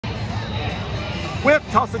With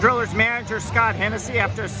Tulsa Drillers manager Scott Hennessey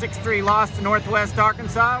after a 6-3 loss to Northwest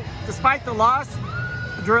Arkansas. Despite the loss,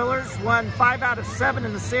 the Drillers won 5 out of 7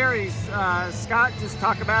 in the series. Scott, just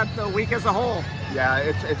talk about the week as a whole. Yeah,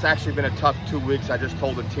 it's actually been a tough 2 weeks. I just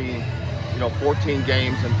told the team, 14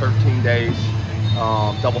 games in 13 days.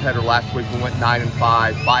 Doubleheader last week, we went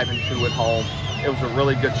 9-5, 5-2 at home. It was a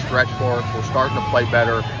really good stretch for us. We're starting to play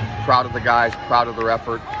better. Proud of the guys, proud of their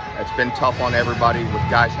effort. It's been tough on everybody with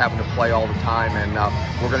guys having to play all the time, and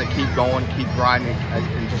we're going to keep going, keep grinding,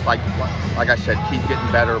 and just like I said, keep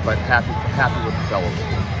getting better, but happy with the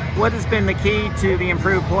fellas. What has been the key to the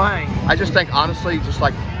improved play? I just think, honestly, just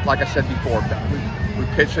like I said before, we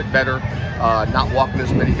pitch it better, not walking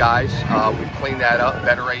as many guys. We've cleaned that up,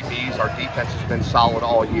 better ABs. Our defense has been solid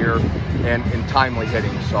all year, and timely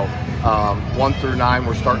hitting. So 1 through 9,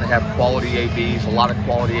 we're starting to have quality ABs, a lot of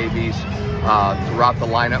quality ABs throughout the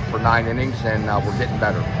lineup for 9 innings, and we're getting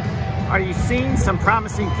better. Are you seeing some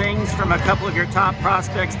promising things from a couple of your top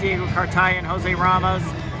prospects, Diego Cartaya and Jose Ramos,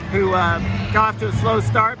 who got off to a slow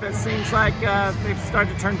start, but it seems like they've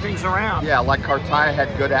started to turn things around? Yeah, like Cartaya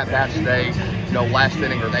had good at-bats today. Last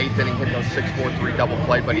inning or the 8th inning, hitting those 6-4-3 double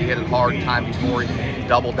play, but he hit it hard time before he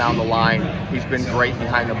doubled down the line. He's been great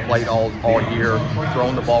behind the plate all year,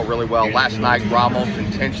 throwing the ball really well. Last night, Ramos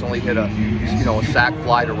intentionally hit a sac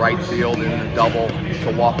fly to right field and a double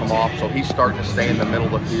to walk him off, so he's starting to stay in the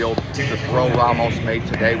middle of the field. The throw Ramos made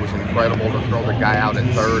today was incredible, to throw the guy out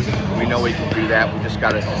at third. We know he can do that. We just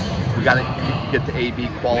got to get the AB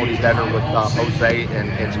quality better with Jose, and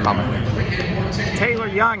it's coming. Taylor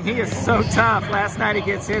Young, he is so tough. Last night he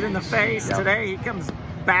gets hit in the face. Yep. Today he comes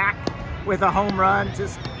back with a home run.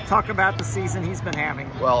 Just talk about the season he's been having.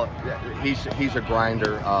 Well, he's a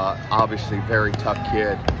grinder. Obviously, very tough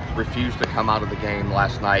kid. Refused to come out of the game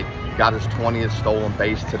last night. Got his 20th stolen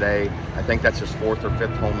base today. I think that's his 4th or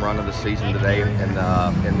 5th home run of the season today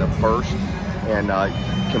in the first. And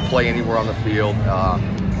can play anywhere on the field.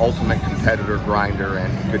 Ultimate competitor, grinder,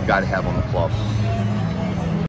 and good guy to have on the club.